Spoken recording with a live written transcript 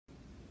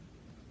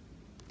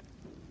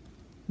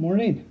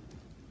Morning.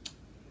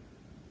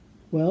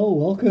 Well,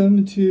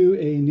 welcome to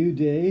a new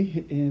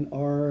day in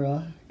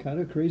our kind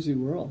of crazy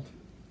world.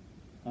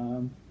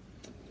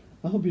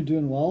 I hope you're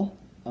doing well,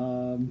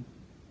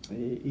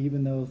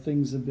 even though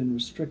things have been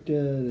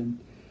restricted and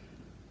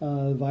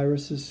the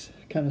virus is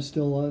kind of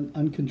still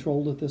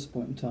uncontrolled at this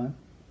point in time.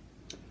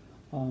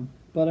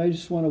 But I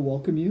just want to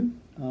welcome you.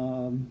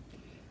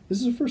 This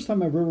is the first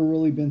time I've ever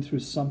really been through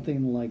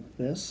something like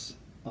this.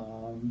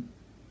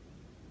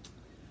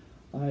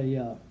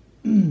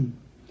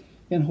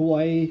 In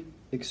Hawaii,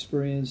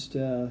 experienced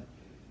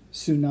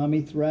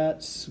tsunami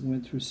threats,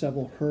 went through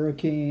several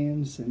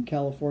hurricanes. In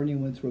California,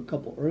 went through a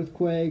couple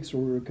earthquakes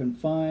where we were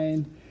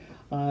confined.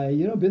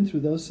 Been through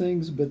those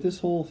things, but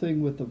this whole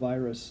thing with the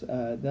virus,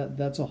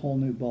 that's a whole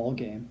new ball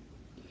game.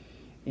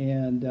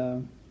 And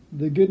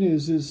the good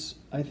news is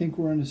I think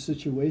we're in a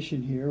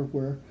situation here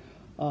where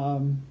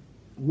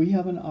we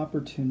have an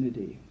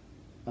opportunity.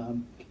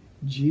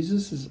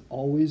 Jesus is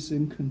always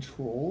in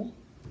control.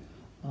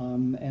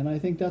 And I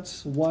think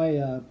that's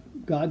why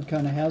God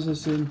kind of has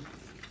us in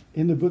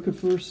the book of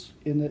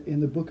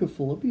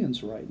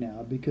Philippians right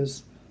now,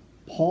 because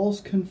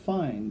Paul's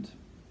confined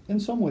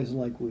in some ways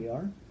like we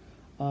are,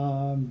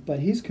 but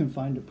he's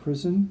confined to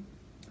prison.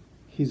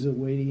 He's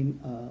awaiting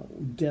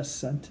death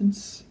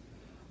sentence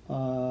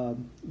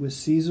with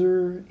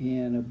Caesar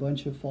and a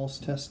bunch of false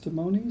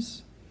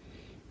testimonies,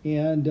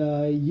 and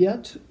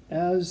yet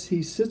as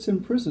he sits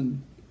in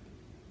prison,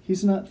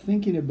 he's not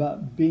thinking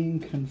about being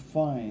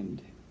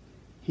confined.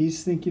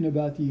 He's thinking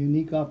about the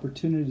unique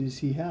opportunities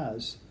he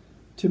has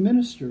to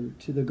minister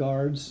to the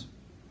guards,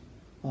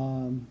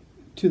 to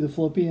the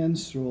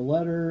Philippians through a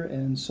letter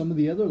and some of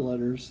the other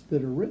letters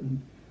that are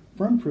written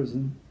from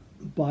prison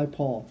by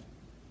Paul.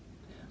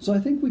 So I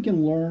think we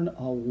can learn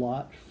a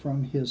lot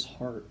from his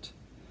heart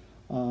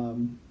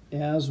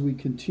as we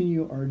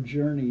continue our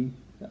journey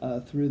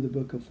through the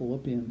book of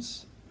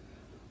Philippians.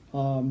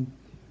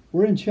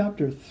 We're in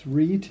chapter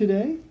 3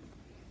 today,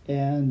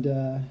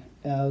 and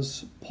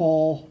as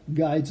Paul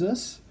guides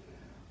us,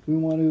 we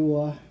want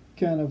to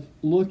kind of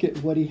look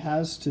at what he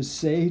has to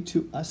say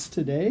to us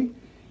today.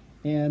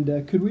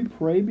 And could we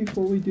pray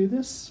before we do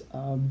this?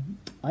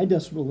 I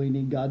desperately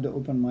need God to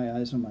open my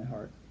eyes and my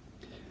heart.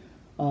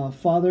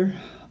 Father,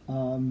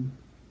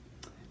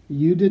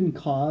 you didn't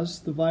cause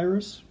the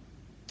virus,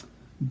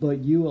 but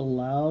you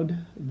allowed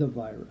the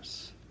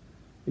virus.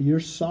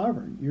 You're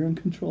sovereign. You're in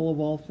control of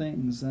all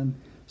things. And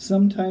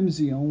sometimes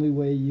the only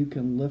way you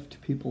can lift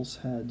people's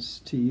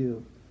heads to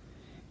you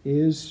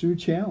is through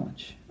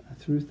challenge,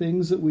 through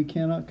things that we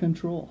cannot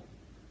control.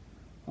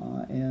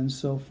 And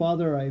so,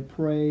 Father, I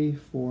pray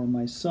for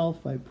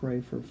myself, I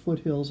pray for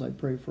Foothills, I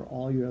pray for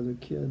all your other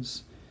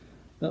kids,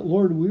 that,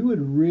 Lord, we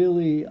would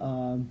really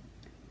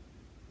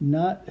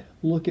not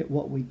look at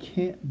what we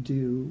can't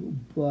do,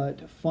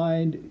 but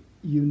find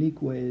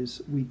unique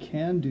ways we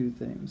can do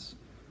things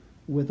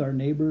with our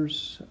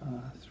neighbors,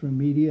 through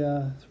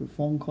media, through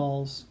phone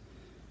calls.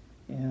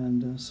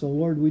 And so,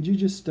 Lord, would you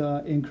just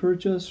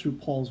encourage us through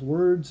Paul's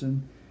words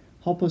and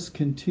help us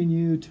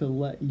continue to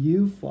let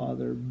you,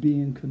 Father, be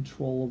in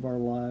control of our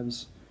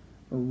lives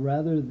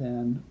rather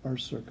than our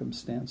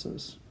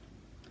circumstances.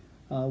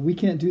 We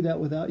can't do that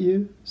without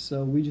you,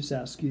 so we just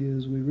ask you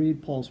as we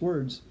read Paul's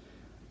words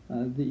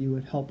that you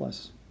would help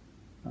us,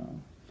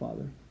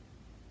 Father.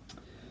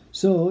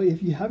 So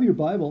if you have your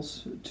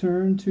Bibles,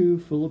 turn to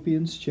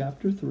Philippians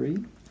chapter 3,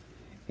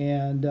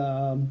 and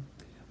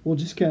we'll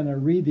just kind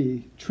of read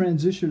the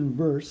transition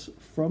verse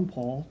from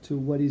Paul to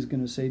what he's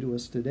going to say to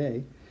us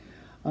today.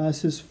 It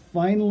says,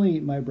 "Finally,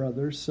 my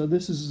brothers," so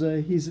this is,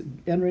 he's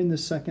entering the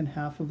second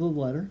half of the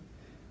letter.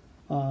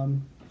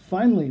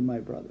 "Finally, my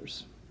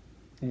brothers,"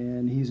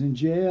 and he's in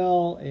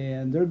jail,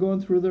 and they're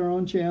going through their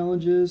own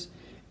challenges,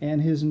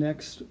 and his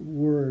next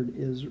word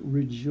is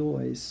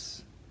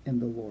rejoice in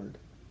the Lord.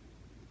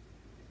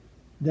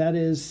 That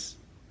is,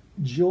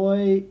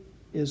 joy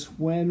is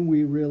when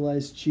we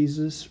realize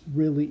Jesus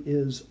really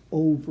is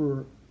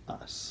over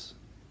us,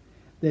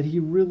 that he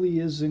really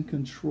is in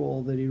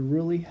control, that he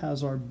really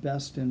has our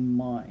best in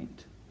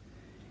mind.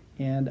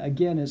 And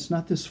again, it's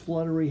not this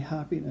fluttery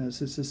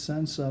happiness, it's a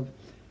sense of,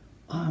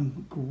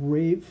 I'm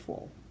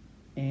grateful,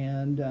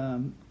 and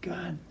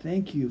God,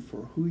 thank you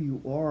for who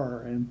you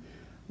are, and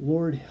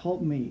Lord,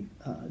 help me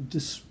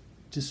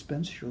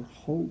dispense your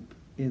hope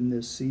in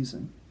this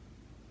season.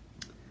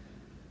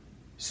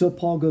 So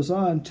Paul goes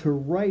on, to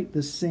write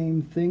the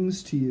same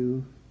things to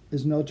you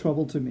is no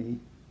trouble to me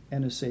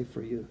and is safe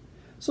for you.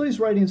 So he's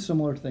writing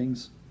similar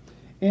things.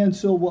 And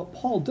so what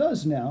Paul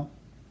does now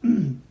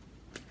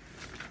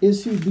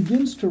is he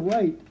begins to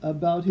write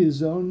about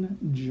his own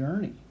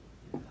journey,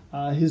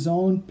 his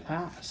own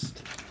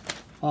past,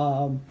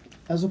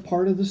 as a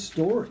part of the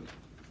story.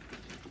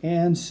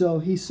 And so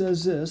he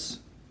says this,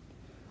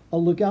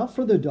 look out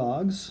for the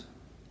dogs,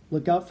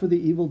 look out for the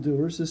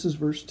evildoers. This is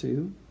verse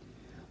 2.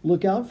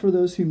 Look out for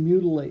those who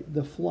mutilate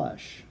the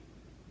flesh.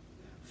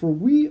 For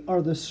we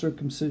are the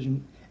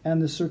circumcision,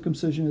 and the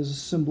circumcision is a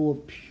symbol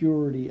of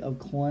purity, of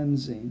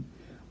cleansing.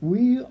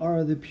 We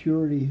are the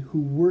purity who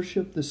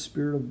worship the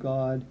Spirit of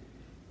God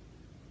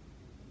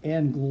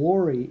and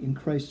glory in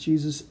Christ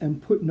Jesus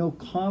and put no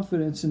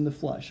confidence in the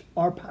flesh,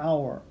 our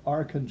power,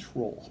 our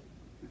control.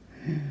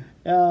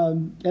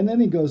 And then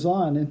he goes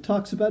on and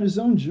talks about his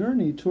own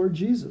journey toward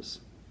Jesus.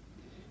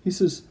 He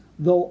says,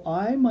 though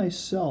I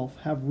myself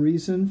have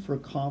reason for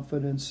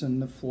confidence in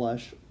the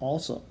flesh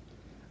also.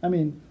 I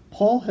mean,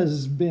 Paul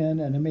has been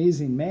an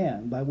amazing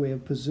man by way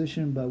of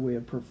position, by way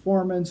of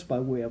performance, by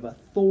way of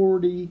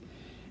authority.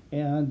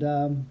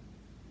 And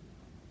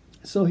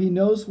so he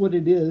knows what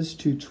it is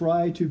to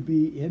try to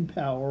be in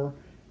power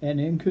and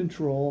in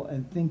control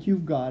and think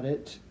you've got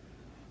it,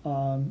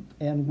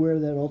 and where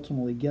that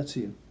ultimately gets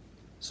you.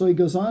 So he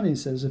goes on and he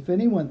says, if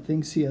anyone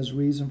thinks he has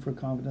reason for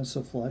confidence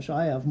of flesh,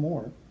 I have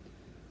more.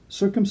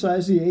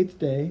 Circumcised the 8th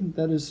day,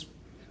 that is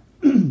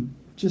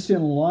just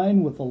in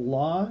line with the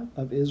law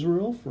of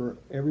Israel for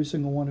every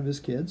single one of his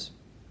kids,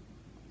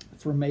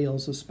 for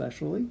males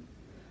especially.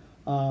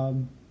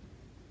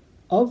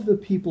 Of the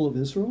people of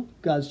Israel,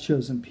 God's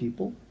chosen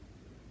people,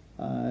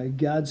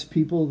 God's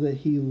people that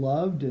he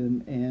loved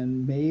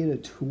and made a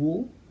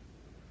tool.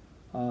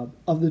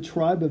 Of the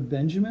tribe of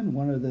Benjamin,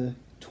 one of the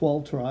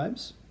 12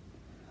 tribes.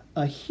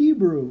 A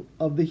Hebrew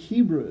of the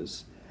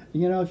Hebrews.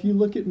 You know, if you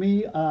look at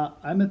me,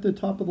 I'm at the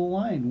top of the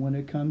line when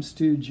it comes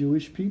to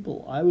Jewish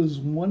people. I was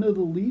one of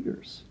the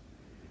leaders.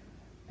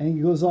 And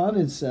he goes on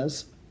and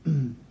says,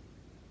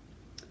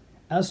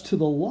 as to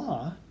the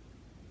law,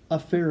 a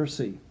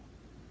Pharisee.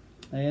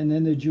 And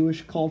in the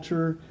Jewish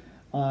culture,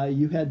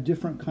 you had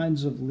different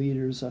kinds of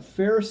leaders. A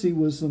Pharisee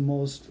was the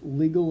most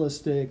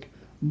legalistic,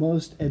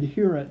 most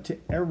adherent to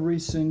every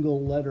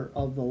single letter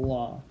of the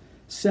law.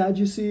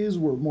 Sadducees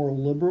were more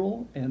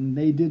liberal, and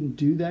they didn't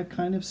do that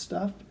kind of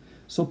stuff.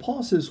 So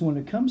Paul says, when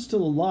it comes to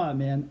the law,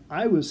 man,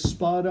 I was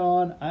spot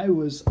on. I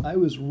was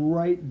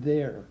right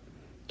there,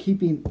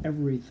 keeping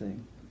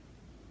everything.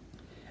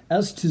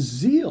 As to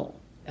zeal,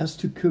 as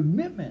to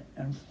commitment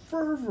and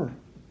fervor,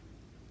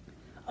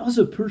 I was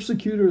a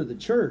persecutor of the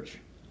church.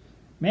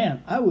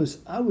 Man, I was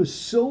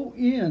so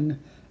in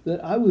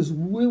that I was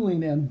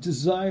willing and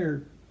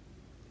desired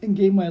and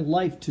gave my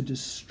life to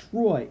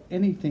destroy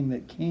anything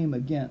that came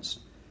against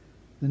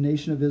the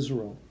nation of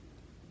Israel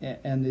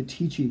and the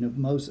teaching of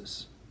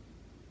Moses.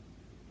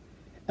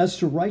 As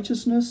to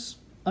righteousness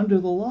under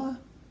the law,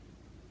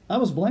 I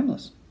was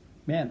blameless.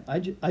 Man,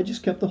 I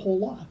just kept the whole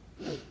law.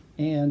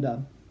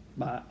 And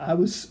I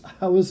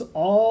was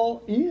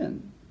all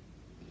in.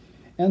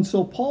 And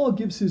so Paul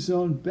gives his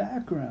own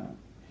background.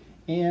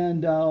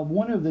 And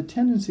one of the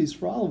tendencies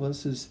for all of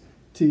us is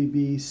to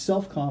be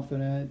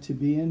self-confident, to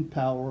be in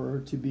power,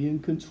 to be in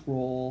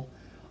control,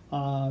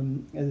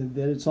 and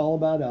that it's all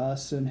about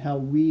us and how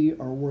we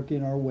are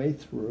working our way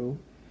through.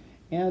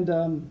 And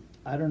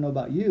I don't know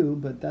about you,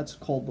 but that's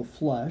called the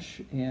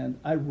flesh, and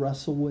I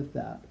wrestle with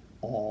that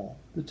all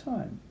the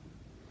time.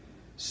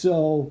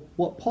 So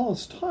what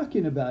Paul's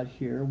talking about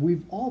here,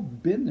 we've all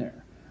been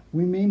there.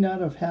 We may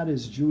not have had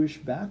his Jewish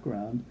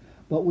background,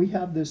 but we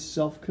have this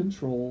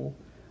self-control,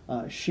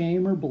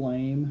 shame or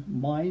blame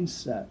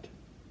mindset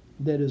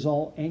that is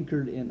all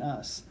anchored in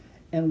us.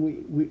 And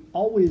we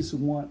always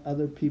want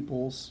other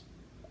people's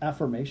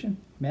affirmation.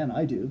 Man,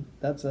 I do.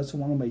 That's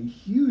one of my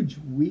huge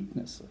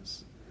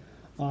weaknesses.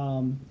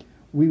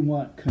 We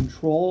want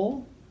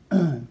control.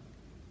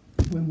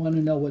 We want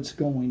to know what's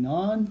going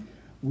on.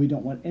 We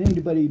don't want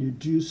anybody to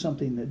do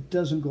something that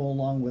doesn't go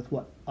along with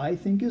what I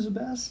think is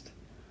best.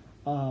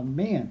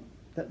 Man,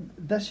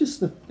 that's just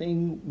the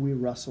thing we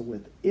wrestle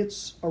with.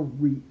 It's a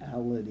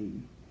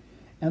reality.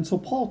 And so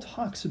Paul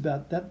talks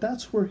about that.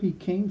 That's where he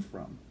came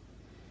from.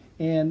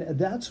 And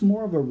that's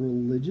more of a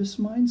religious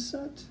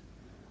mindset.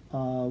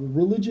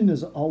 Religion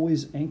is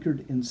always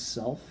anchored in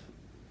self.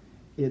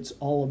 It's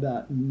all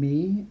about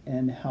me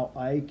and how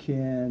I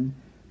can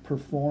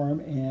perform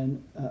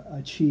and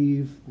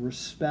achieve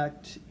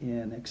respect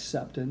and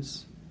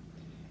acceptance.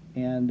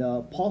 And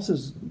Paul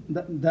says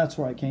that's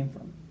where I came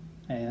from.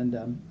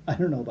 And I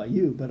don't know about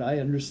you, but I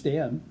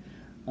understand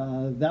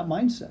that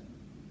mindset.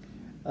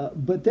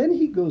 But then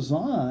he goes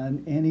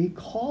on and he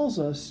calls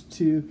us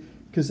to,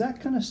 because that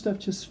kind of stuff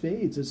just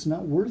fades. It's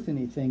not worth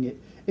anything.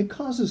 It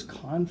causes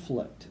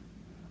conflict.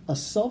 A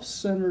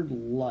self-centered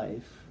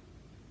life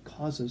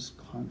causes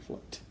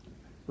conflict,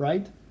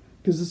 right?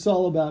 Because it's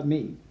all about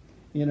me.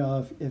 You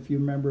know, if you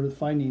remember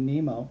Finding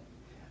Nemo,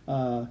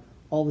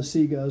 all the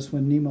seagulls,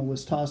 when Nemo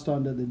was tossed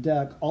onto the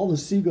deck, all the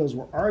seagulls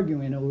were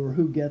arguing over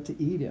who get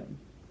to eat him.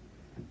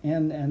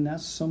 And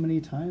that's so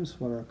many times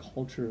what our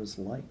culture is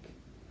like.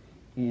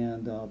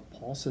 And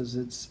Paul says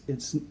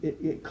it's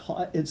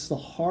the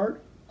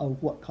heart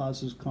of what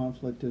causes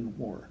conflict and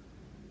war,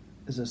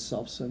 is a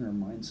self-centered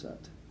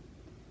mindset.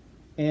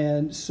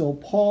 And so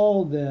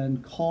Paul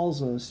then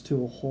calls us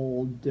to a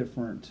whole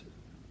different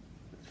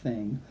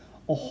thing,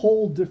 a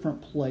whole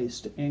different place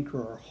to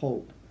anchor our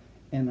hope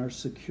and our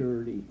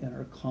security and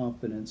our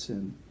confidence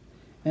in.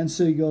 And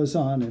so he goes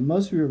on, and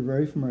most of you are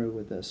very familiar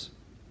with this.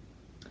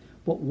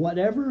 But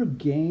whatever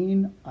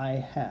gain I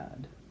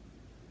had,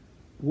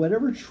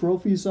 whatever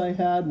trophies I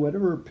had,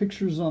 whatever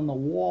pictures on the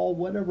wall,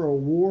 whatever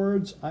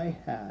awards I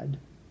had,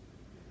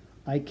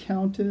 I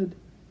counted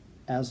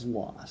as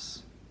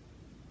loss.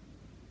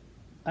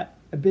 I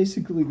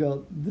basically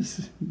go,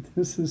 this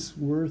is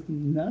worth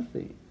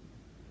nothing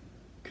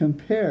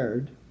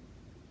compared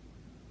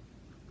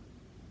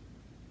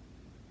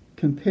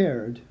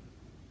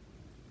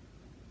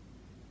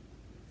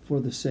for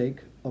the sake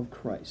of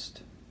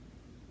Christ.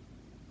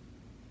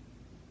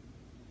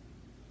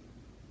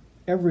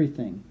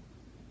 Everything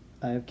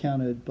I have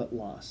counted but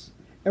loss.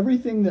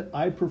 Everything that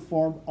I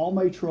performed, all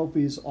my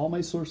trophies, all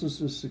my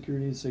sources of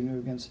security and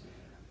significance,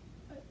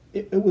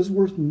 it was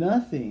worth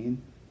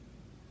nothing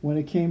when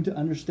it came to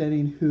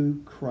understanding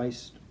who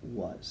Christ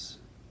was.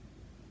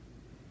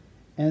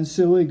 And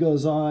so he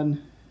goes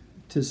on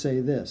to say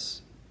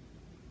this: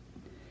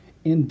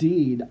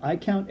 indeed, I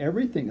count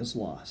everything as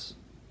loss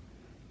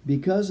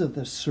because of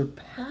the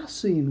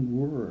surpassing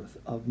worth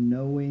of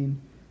knowing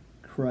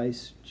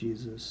Christ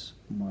Jesus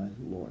my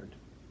Lord.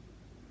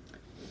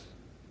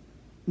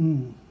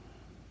 If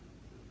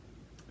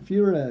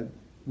you were to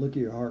look at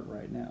your heart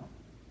right now,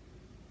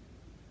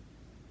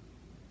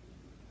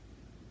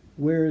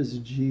 where is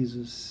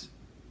Jesus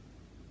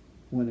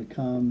when it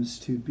comes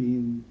to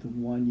being the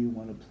one you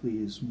want to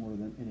please more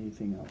than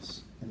anything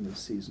else in this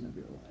season of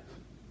your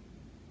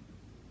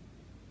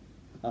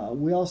life?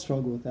 We all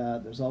struggle with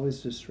that. There's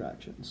always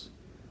distractions.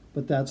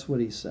 But that's what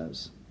he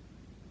says.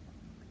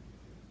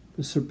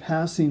 The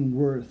surpassing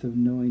worth of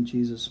knowing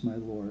Jesus my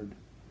Lord.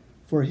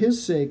 For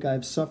his sake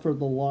I've suffered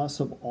the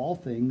loss of all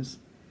things.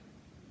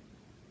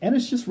 And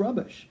it's just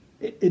rubbish.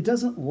 It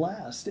doesn't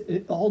last.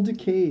 It all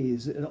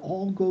decays. It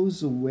all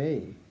goes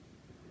away.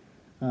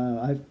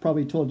 I've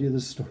probably told you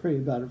this story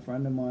about a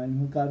friend of mine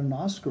who got an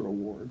Oscar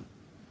award.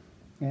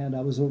 And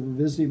I was over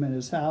visiting him at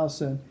his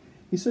house, and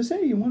he says,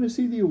 hey, you want to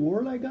see the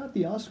award I got,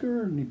 the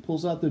Oscar? And he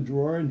pulls out the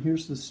drawer, and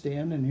here's the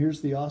stand, and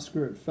here's the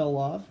Oscar. It fell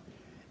off.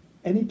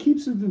 And he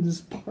keeps it in this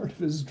part of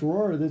his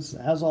drawer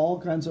that has all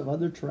kinds of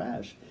other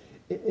trash.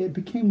 It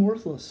became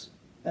worthless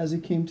as he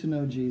came to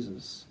know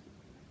Jesus.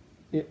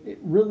 It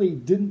really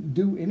didn't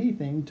do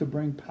anything to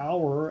bring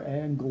power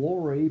and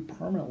glory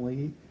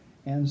permanently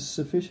and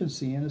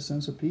sufficiency and a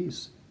sense of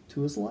peace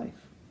to his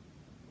life.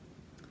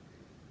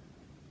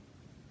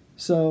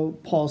 So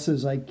Paul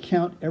says, I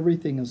count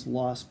everything as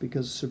lost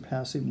because of the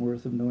surpassing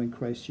worth of knowing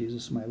Christ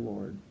Jesus my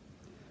Lord.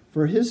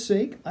 For his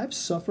sake, I've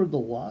suffered the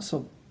loss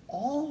of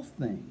all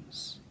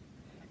things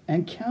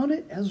and count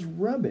it as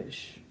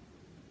rubbish,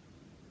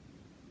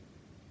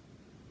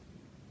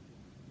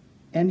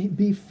 and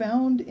be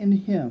found in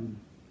him,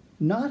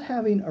 not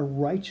having a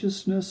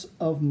righteousness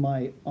of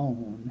my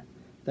own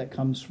that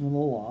comes from the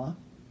law,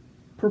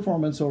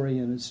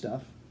 performance-oriented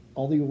stuff,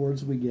 all the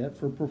awards we get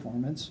for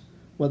performance,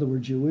 whether we're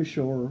Jewish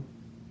or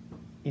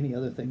any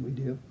other thing we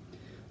do.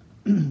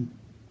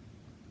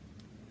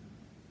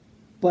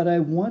 But I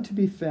want to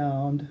be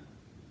found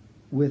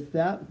with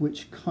that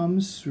which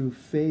comes through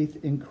faith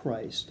in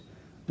Christ,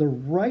 the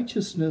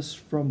righteousness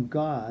from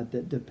God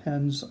that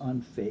depends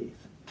on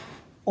faith.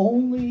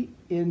 Only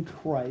in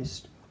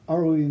Christ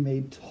are we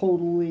made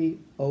totally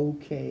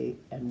okay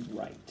and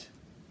right.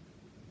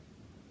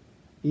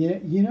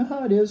 You know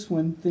how it is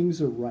when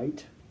things are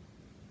right?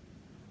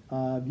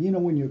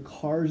 When your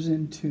car's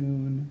in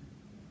tune,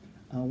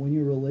 when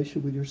your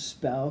relationship with your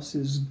spouse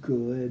is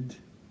good,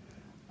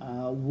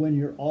 when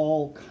you're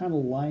all kind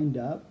of lined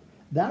up,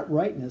 that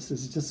rightness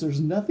is just,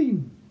 there's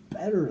nothing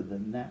better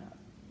than that.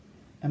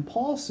 And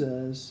Paul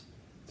says,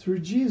 through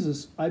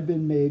Jesus, I've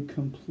been made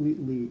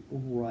completely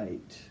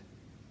right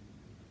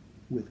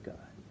with God.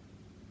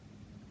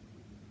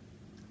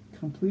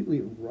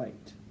 Completely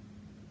right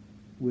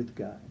with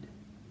God.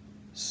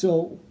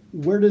 So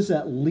where does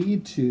that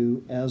lead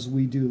to as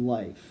we do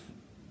life?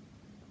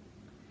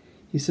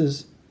 He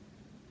says,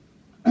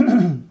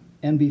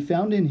 and be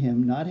found in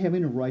him, not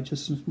having a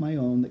righteousness of my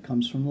own that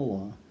comes from the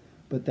law,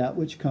 but that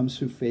which comes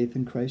through faith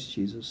in Christ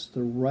Jesus,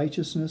 the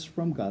righteousness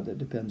from God that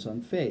depends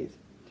on faith.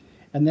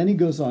 And then he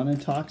goes on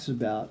and talks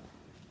about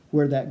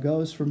where that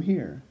goes from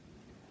here.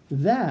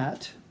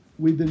 That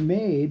we've been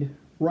made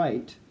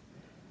right,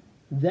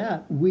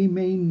 that we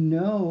may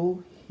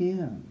know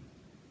him.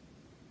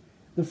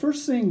 The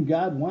first thing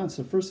God wants,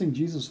 the first thing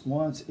Jesus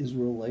wants is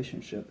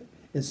relationship.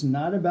 It's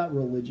not about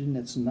religion.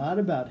 It's not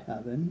about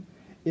heaven.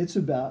 It's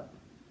about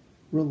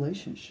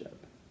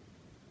relationship.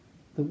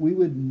 That we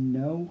would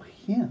know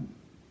him.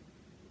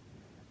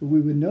 That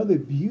we would know the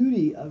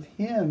beauty of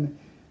him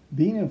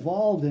being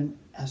involved in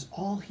as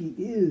all he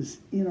is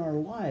in our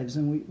lives.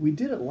 And we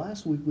did it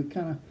last week. We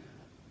kind of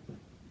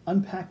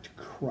unpacked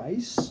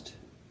Christ.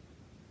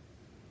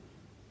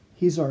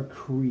 He's our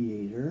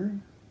creator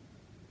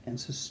and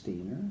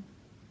sustainer.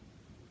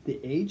 The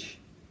H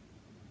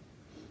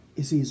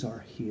is he's our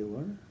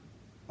healer,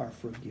 our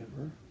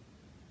forgiver.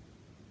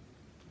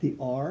 The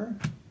R,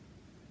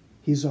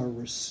 he's our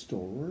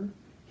restorer.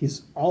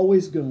 He's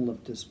always going to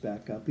lift us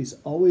back up. He's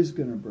always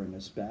going to bring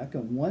us back.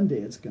 And one day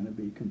it's going to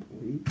be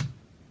complete.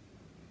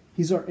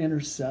 He's our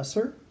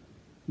intercessor.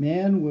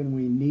 Man, when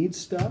we need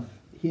stuff,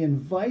 He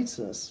invites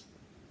us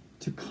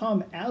to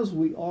come as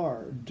we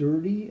are,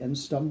 dirty and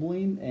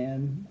stumbling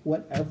and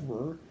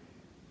whatever,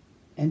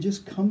 and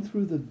just come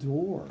through the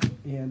door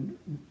and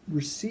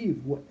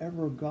receive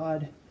whatever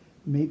God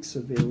makes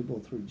available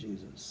through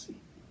Jesus.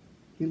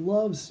 He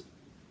loves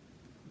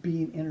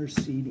being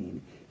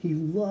interceding. He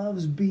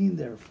loves being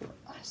there for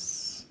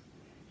us.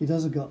 He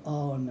doesn't go,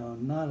 oh no,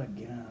 not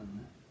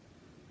again.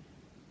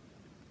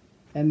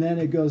 And then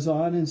it goes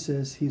on and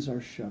says, he's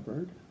our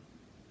shepherd.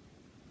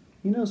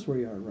 He knows where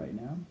you are right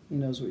now. He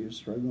knows what you're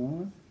struggling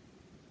with.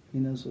 He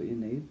knows what you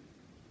need.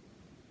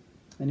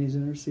 And he's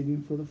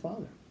interceding for the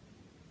Father.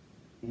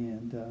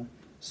 And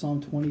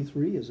Psalm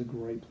 23 is a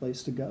great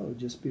place to go.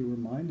 Just be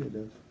reminded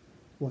of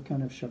what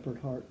kind of shepherd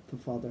heart the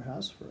Father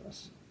has for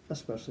us,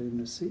 especially in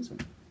this season.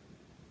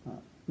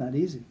 Not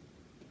easy.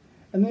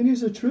 And then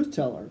he's a truth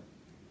teller.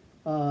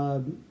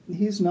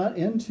 He's not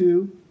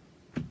into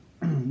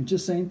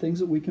just saying things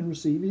that we can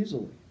receive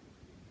easily.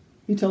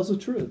 He tells the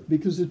truth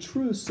because the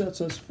truth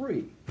sets us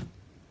free.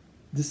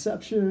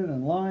 Deception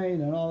and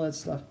lying and all that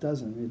stuff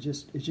doesn't.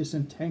 It just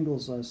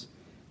entangles us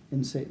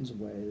in Satan's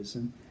ways.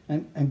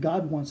 And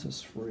God wants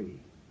us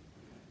free.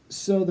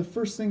 So the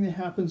first thing that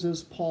happens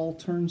is Paul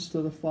turns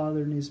to the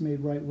Father and he's made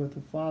right with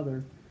the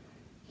Father.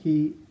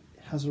 He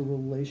has a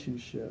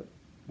relationship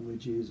with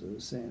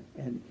Jesus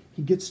and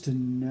he gets to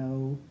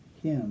know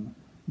him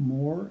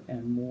more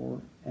and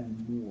more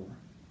and more.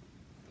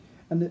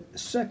 And the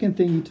second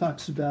thing he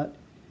talks about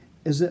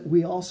is that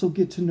we also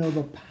get to know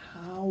the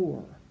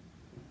power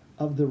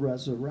of the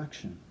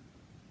resurrection.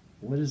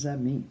 What does that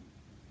mean?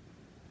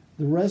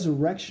 The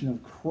resurrection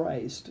of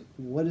Christ,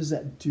 what does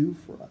that do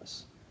for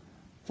us?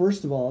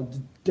 First of all, it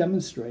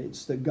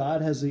demonstrates that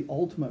God has the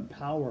ultimate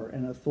power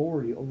and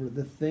authority over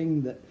the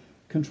thing that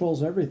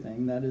controls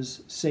everything, that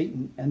is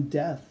Satan and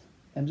death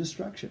and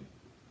destruction.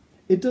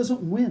 It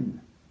doesn't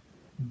win.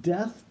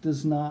 Death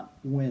does not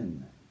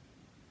win.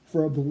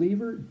 For a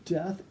believer,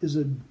 death is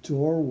a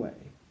doorway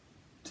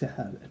to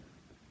heaven.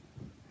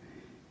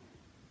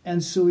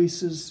 And so he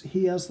says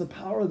he has the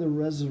power of the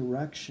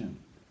resurrection.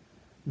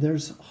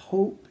 There's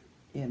hope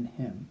in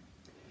him.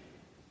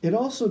 It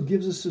also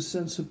gives us a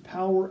sense of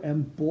power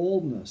and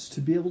boldness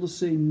to be able to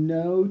say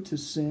no to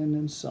sin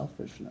and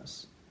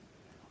selfishness.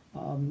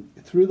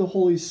 Through the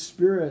Holy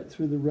Spirit,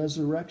 through the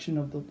resurrection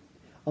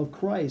of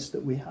Christ,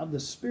 that we have the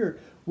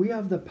Spirit, we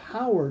have the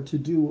power to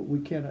do what we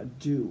cannot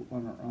do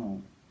on our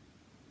own.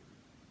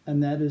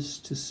 And that is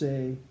to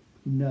say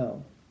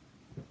no.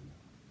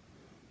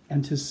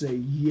 And to say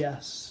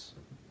yes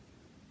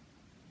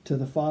to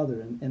the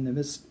Father in the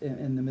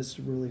midst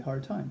of really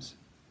hard times.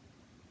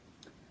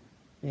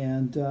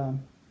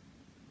 And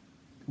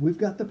we've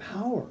got the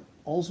power.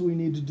 All we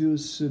need to do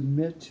is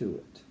submit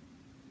to it.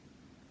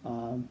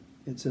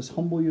 It says,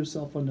 humble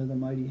yourself under the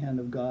mighty hand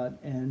of God,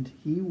 and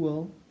he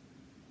will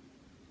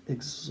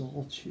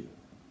exalt you.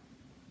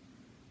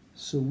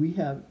 So we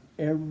have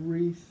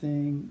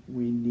everything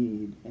we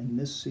need in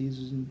this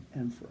season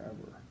and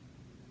forever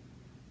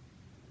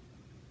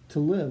to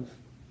live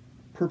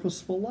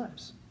purposeful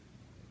lives.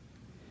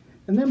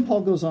 And then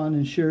Paul goes on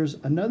and shares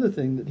another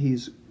thing that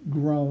he's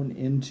grown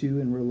into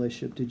in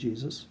relationship to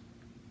Jesus.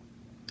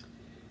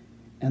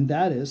 And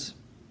that is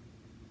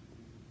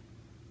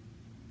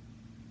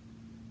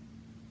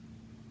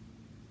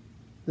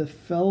the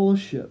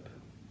fellowship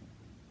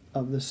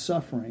of the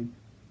suffering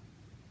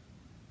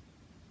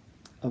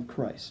of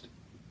Christ,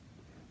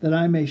 that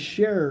I may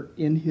share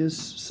in his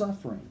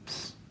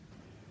sufferings.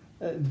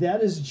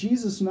 That is,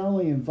 Jesus not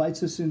only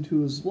invites us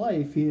into his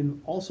life, he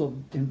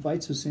also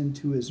invites us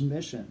into his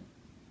mission.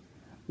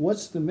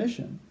 What's the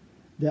mission?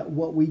 That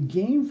what we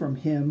gain from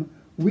him,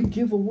 we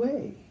give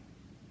away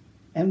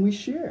and we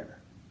share.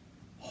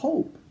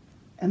 Hope.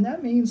 And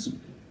that means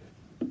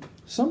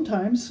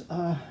sometimes,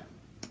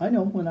 I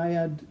know when I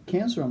had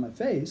cancer on my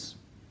face,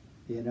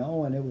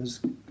 and it was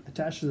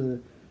attached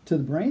to the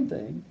brain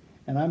thing,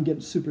 and I'm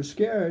getting super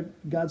scared,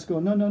 God's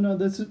going, no,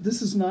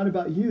 this is not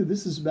about you.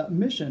 This is about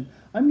mission.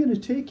 I'm going to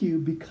take you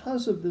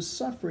because of this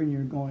suffering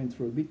you're going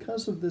through,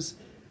 because of this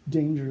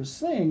dangerous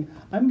thing.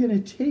 I'm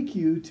going to take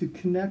you to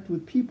connect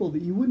with people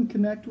that you wouldn't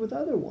connect with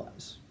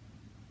otherwise.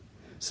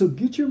 So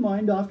get your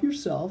mind off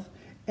yourself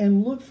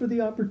and look for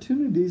the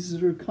opportunities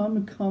that are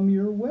come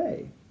your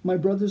way. My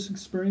brother's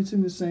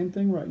experiencing the same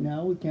thing right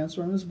now with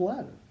cancer on his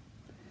bladder.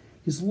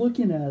 He's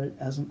looking at it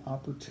as an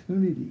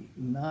opportunity,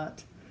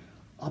 not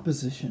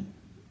opposition,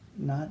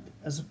 not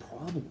as a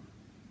problem.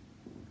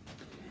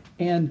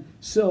 And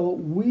so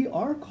we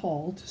are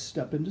called to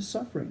step into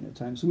suffering at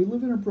times. We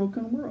live in a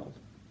broken world.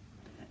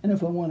 And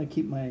if I want to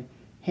keep my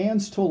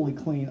hands totally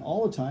clean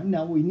all the time,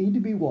 now we need to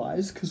be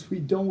wise because we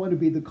don't want to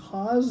be the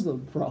cause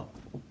of the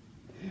problem.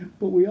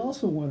 But we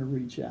also want to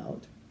reach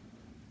out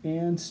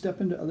and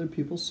step into other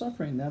people's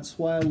suffering. That's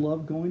why I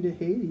love going to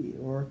Haiti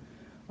or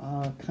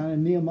kind of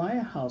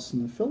Nehemiah House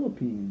in the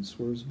Philippines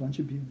where there's a bunch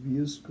of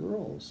abused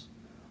girls.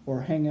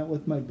 Or hang out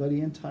with my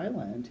buddy in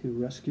Thailand who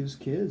rescues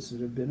kids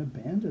that have been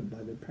abandoned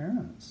by their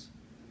parents.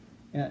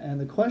 And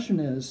the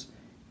question is,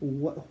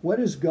 what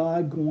is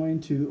God going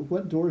to,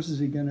 what doors is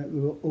he going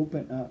to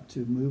open up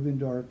to move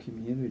into our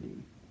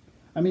community?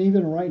 I mean,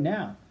 even right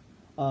now,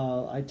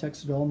 I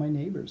texted all my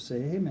neighbors,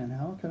 say, hey man,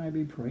 how can I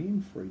be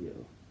praying for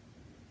you?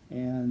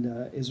 And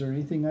is there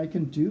anything I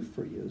can do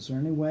for you? Is there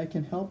any way I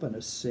can help in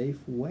a safe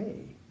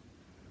way?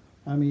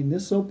 I mean,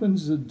 this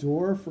opens the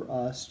door for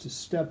us to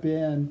step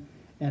in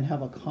and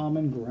have a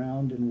common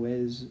ground in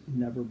ways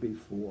never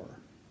before.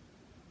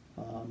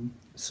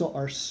 So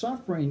our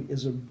suffering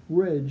is a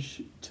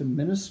bridge to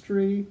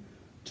ministry,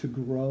 to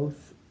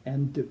growth,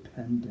 and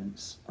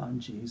dependence on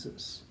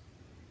Jesus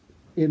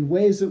in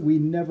ways that we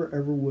never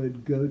ever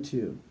would go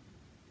to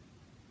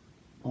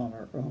on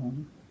our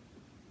own.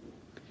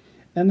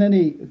 And then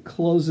he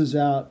closes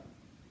out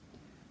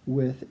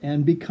with,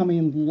 and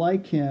becoming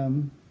like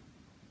him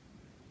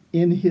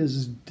in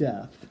his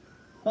death,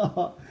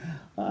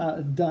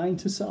 dying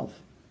to self.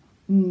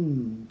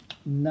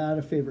 Not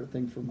a favorite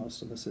thing for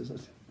most of us, is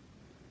it?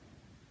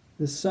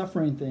 The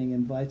suffering thing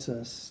invites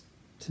us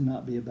to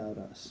not be about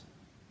us,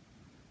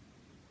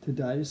 to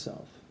die to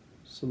self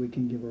so we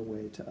can give our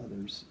way to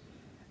others.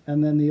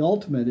 And then the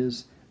ultimate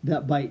is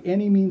that by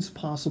any means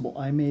possible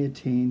I may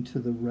attain to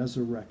the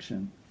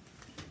resurrection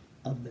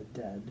of the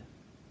dead.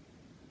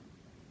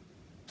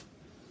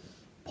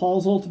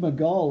 Paul's ultimate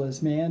goal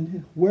is,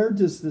 man, where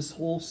does this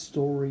whole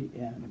story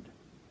end?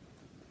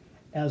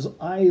 As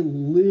I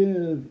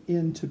live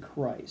into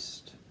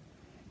Christ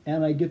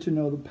and I get to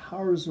know the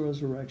powers of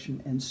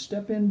resurrection and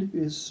step into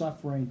his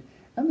suffering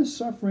and the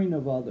suffering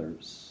of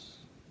others,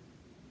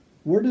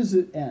 where does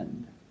it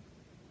end?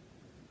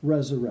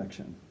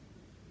 Resurrection.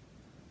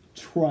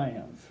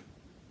 Triumph.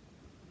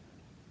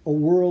 A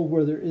world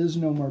where there is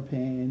no more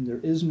pain, there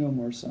is no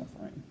more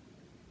suffering.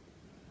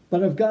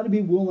 But I've got to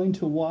be willing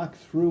to walk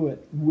through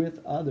it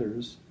with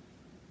others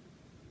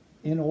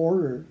in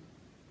order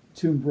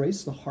to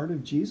embrace the heart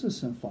of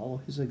Jesus and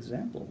follow his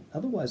example.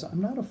 Otherwise,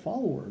 I'm not a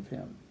follower of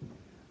him.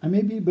 I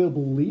may be a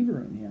believer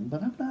in him,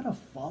 but I'm not a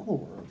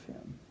follower of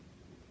him.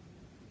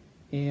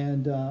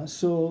 And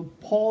so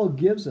Paul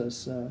gives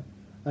us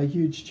a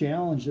huge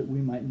challenge that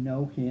we might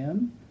know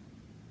him,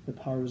 the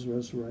power of his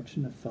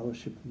resurrection, the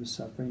fellowship of his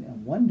suffering,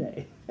 and one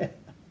day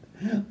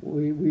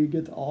we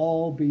get to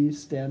all be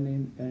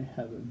standing in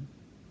heaven.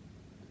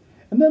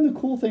 And then the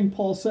cool thing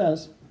Paul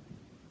says,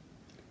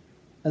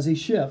 as he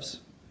shifts,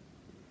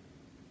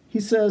 he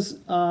says,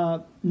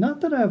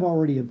 not that I have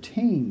already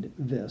obtained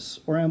this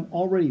or am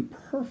already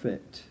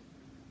perfect,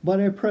 but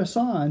I press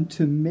on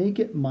to make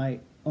it my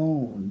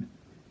own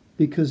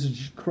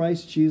because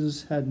Christ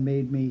Jesus had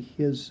made me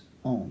his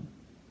own.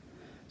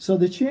 So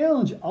the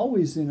challenge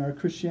always in our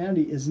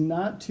Christianity is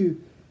not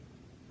to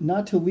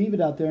leave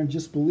it out there and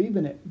just believe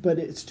in it, but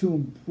it's to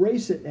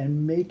embrace it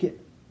and make it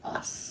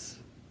us.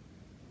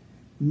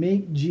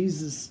 Make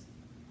Jesus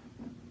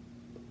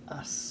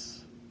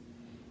us.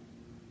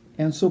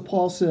 And so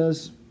Paul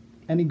says,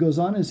 and he goes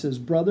on and says,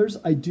 brothers,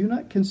 I do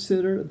not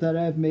consider that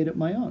I have made it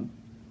my own.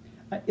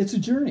 It's a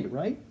journey,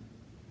 right?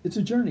 It's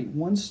a journey,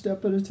 one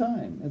step at a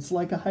time. It's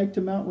like a hike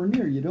to Mount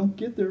Rainier. You don't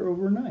get there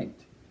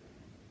overnight.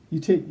 You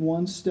take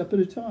one step at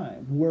a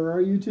time. Where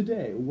are you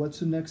today? What's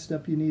the next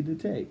step you need to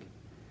take?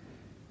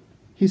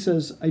 He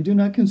says, I do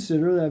not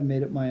consider that I've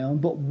made it my own,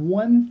 but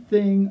one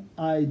thing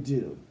I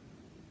do.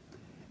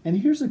 And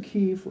here's a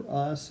key for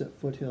us at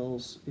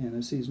Foothills in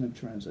a season of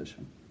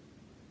transition.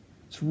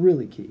 It's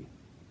really key.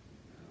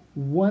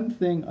 One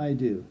thing I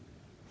do,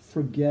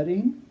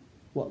 forgetting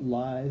what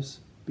lies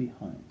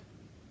behind.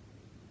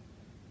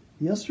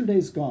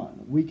 Yesterday's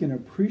gone. We can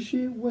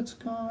appreciate what's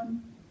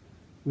gone.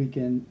 We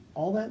can,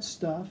 all that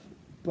stuff,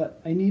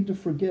 but I need to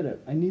forget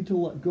it. I need to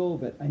let go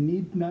of it. I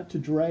need not to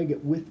drag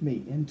it with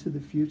me into the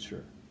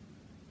future.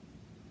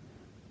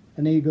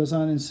 And then he goes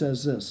on and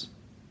says this,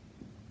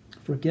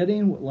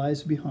 forgetting what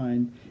lies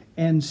behind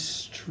and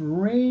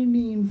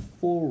straining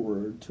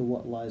forward to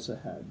what lies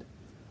ahead.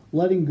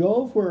 Letting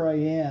go of where I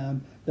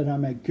am, that I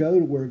might go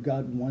to where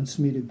God wants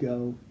me to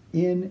go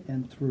in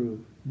and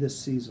through this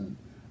season,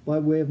 by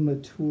way of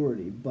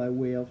maturity, by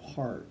way of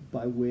heart,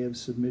 by way of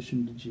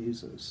submission to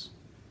Jesus,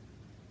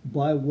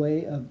 by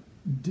way of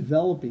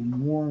developing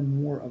more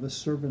and more of a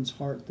servant's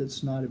heart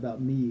that's not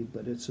about me,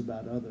 but it's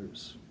about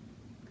others.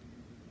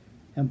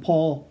 And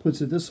Paul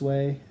puts it this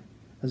way,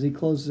 as he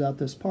closes out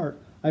this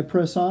part, I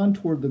press on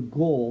toward the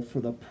goal for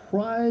the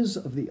prize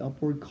of the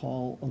upward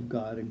call of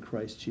God in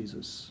Christ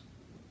Jesus.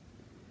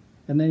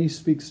 And then he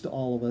speaks to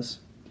all of us.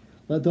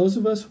 Let those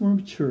of us who are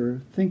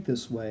mature think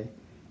this way,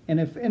 and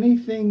if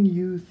anything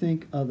you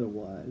think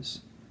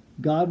otherwise,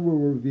 God will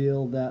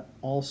reveal that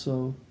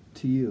also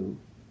to you.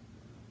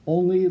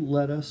 Only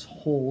let us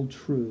hold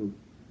true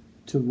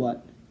to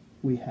what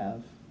we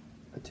have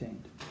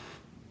attained.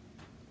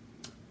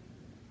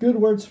 Good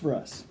words for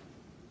us.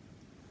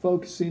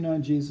 Focusing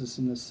on Jesus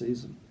in this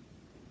season.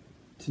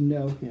 To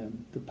know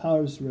him, the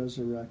powers of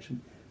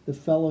resurrection, the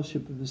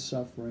fellowship of his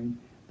suffering,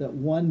 that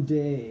one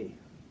day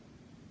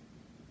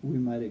we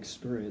might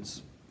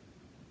experience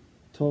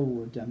total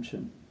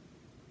redemption.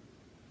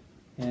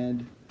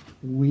 And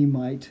we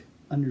might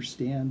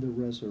understand the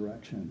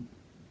resurrection.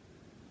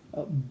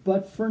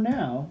 But for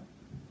now,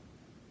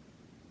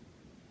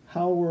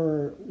 how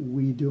are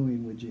we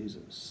doing with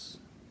Jesus?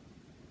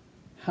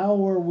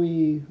 How are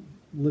we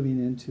living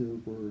into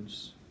the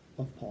words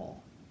of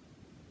Paul?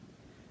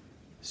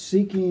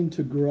 Seeking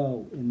to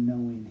grow in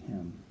knowing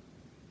him.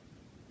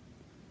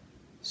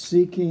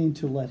 Seeking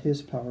to let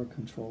his power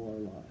control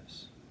our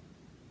lives.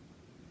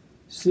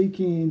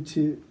 Seeking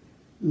to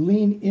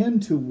lean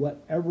into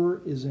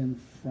whatever is in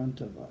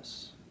front of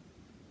us,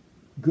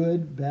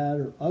 good, bad,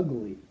 or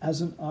ugly,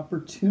 as an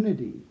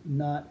opportunity,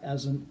 not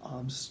as an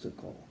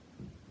obstacle.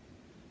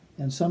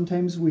 And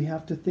sometimes we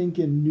have to think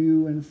in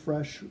new and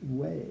fresh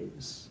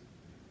ways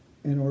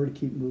in order to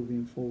keep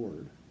moving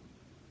forward.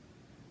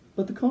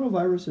 But the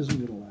coronavirus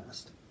isn't going to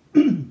last.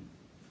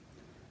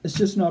 It's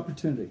just an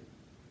opportunity.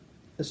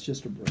 It's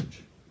just a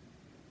bridge.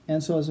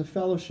 And so as a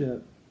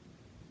fellowship,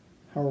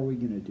 how are we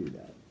going to do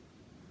that?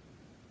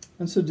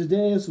 And so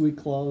today as we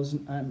close,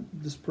 and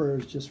this prayer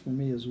is just for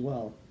me as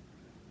well,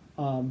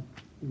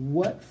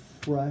 what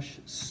fresh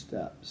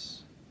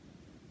steps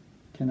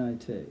can I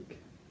take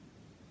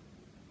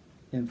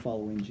in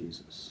following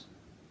Jesus?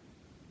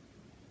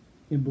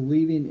 In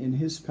believing in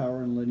his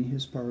power and letting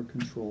his power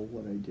control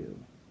what I do.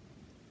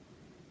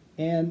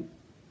 And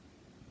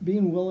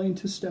being willing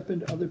to step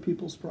into other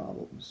people's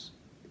problems.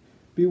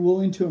 Be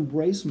willing to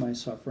embrace my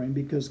suffering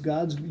because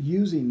God's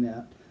using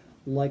that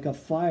like a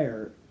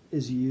fire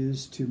is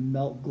used to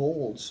melt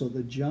gold so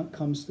the junk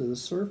comes to the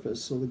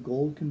surface so the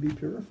gold can be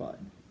purified.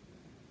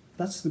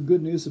 That's the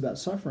good news about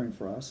suffering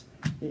for us.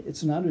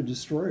 It's not a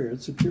destroyer,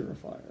 it's a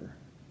purifier.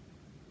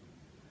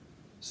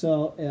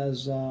 So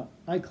as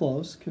I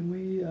close, can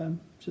we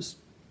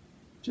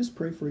just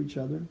pray for each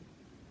other?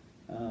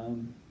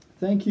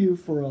 Thank you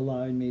for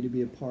allowing me to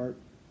be a part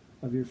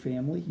of your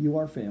family. You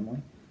are family.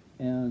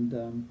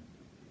 And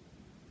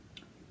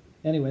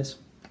anyways,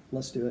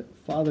 let's do it.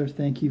 Father,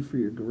 thank you for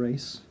your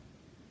grace.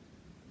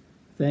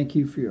 Thank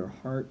you for your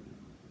heart.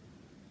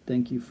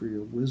 Thank you for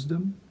your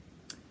wisdom.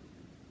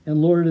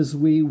 And Lord, as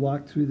we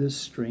walk through this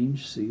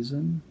strange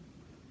season,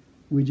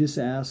 we just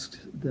asked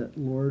that,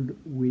 Lord,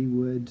 we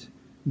would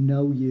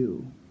know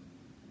you.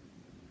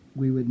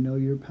 We would know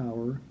your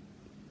power.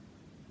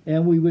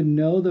 And we would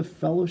know the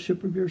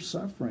fellowship of your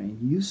suffering.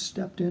 You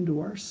stepped into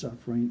our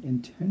suffering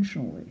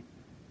intentionally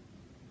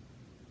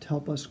to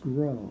help us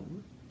grow,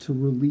 to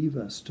relieve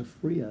us, to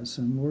free us.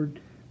 And Lord,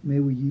 may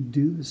you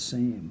do the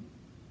same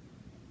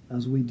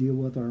as we deal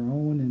with our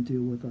own and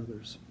deal with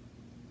others,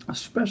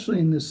 especially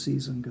in this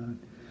season, God.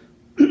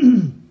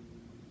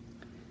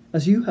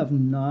 As you have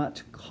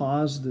not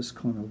caused this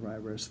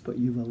coronavirus, but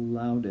you've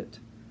allowed it.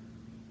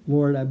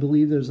 Lord, I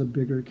believe there's a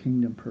bigger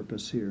kingdom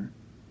purpose here.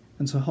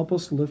 And so help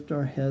us lift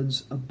our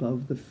heads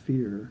above the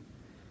fear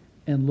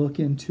and look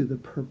into the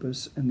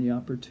purpose and the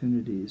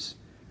opportunities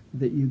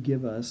that you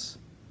give us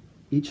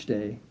each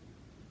day,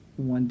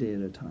 one day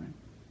at a time.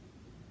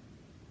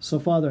 So,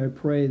 Father, I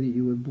pray that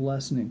you would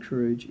bless and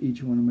encourage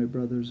each one of my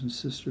brothers and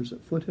sisters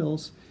at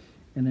Foothills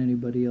and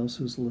anybody else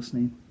who's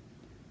listening.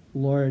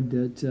 Lord,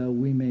 that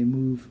we may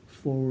move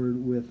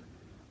forward with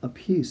a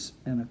peace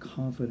and a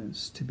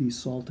confidence to be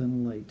salt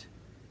and light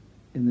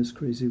in this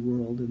crazy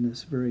world, in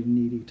this very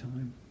needy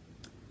time.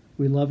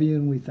 We love you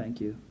and we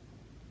thank you.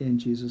 In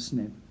Jesus'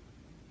 name,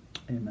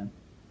 amen.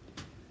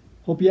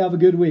 Hope you have a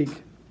good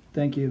week.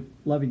 Thank you.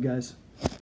 Love you guys.